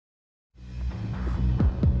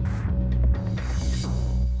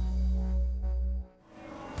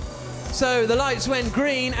So the lights went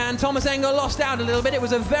green and Thomas Engel lost out a little bit. It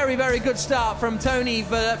was a very, very good start from Felipe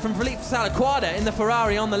Salaquada in the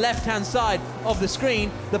Ferrari on the left-hand side of the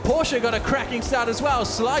screen. The Porsche got a cracking start as well,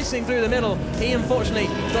 slicing through the middle. He unfortunately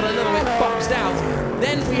got a little bit boxed out.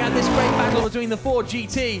 Then we had this great battle between the Ford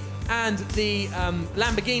GT and the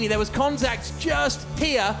Lamborghini. There was contact just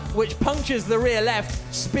here, which punctures the rear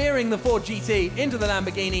left, spearing the Ford GT into the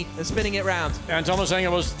Lamborghini and spinning it round. And Thomas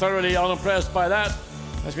Engel was thoroughly unimpressed by that.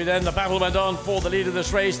 As we then, the battle went on for the lead of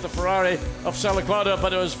this race, the Ferrari of Salaquada,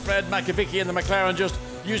 but it was Fred Macavicki and the McLaren just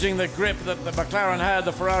using the grip that the McLaren had,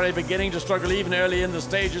 the Ferrari beginning to struggle even early in the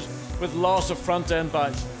stages with loss of front-end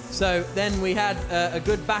bite. So then we had a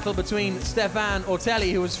good battle between Stefan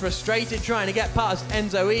Ortelli, who was frustrated trying to get past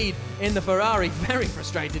Enzo Ede in the Ferrari, very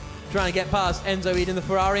frustrated trying to get past Enzo Ede in the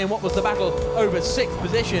Ferrari. And what was the battle over 6th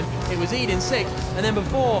position? It was Ede in 6th, and then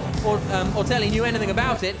before Ortelli knew anything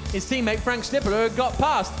about it, his teammate Frank Stippler had got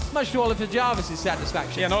past, much to Oliver Jarvis's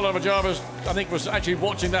satisfaction. Yeah, and Oliver Jarvis, I think, was actually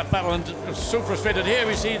watching that battle and was so frustrated. Here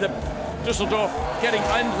we see the Dusseldorf getting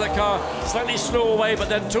into the car, slightly slow away, but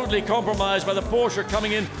then totally compromised by the Porsche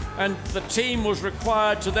coming in, and the team was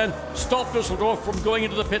required to then stop Dusseldorf from going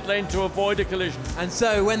into the pit lane to avoid a collision. And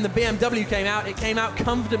so when the BMW came out, it came out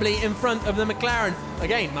comfortably in front of the McLaren,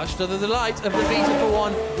 again, much to the delight of the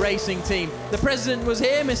Vita4One racing team. The president was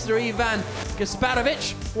here, Mr. Ivan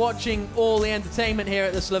Gasparovic, watching all the entertainment here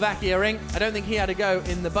at the Slovakia ring. I don't think he had a go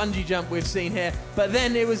in the bungee jump we've seen here, but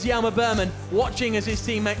then it was Jelmer Berman watching as his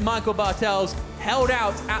teammate Michael Bartels held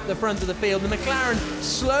out at the front of the field. The McLaren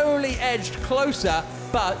slowly edged closer,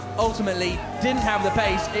 but ultimately didn't have the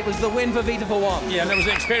pace. It was the win for Vita4One. Yeah, and there was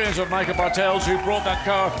the experience of Michael Bartels, who brought that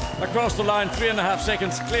car across the line 3.5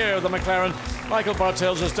 seconds clear of the McLaren. Michael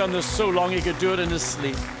Bartels has done this so long he could do it in his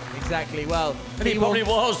sleep. Exactly, well, and he probably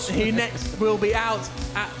was. He next will be out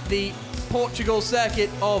at the Portugal circuit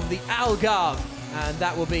of the Algarve, and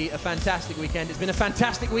that will be a fantastic weekend. It's been a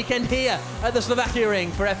fantastic weekend here at the Slovakia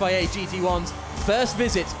ring for FIA GT1's first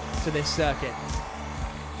visit to this circuit.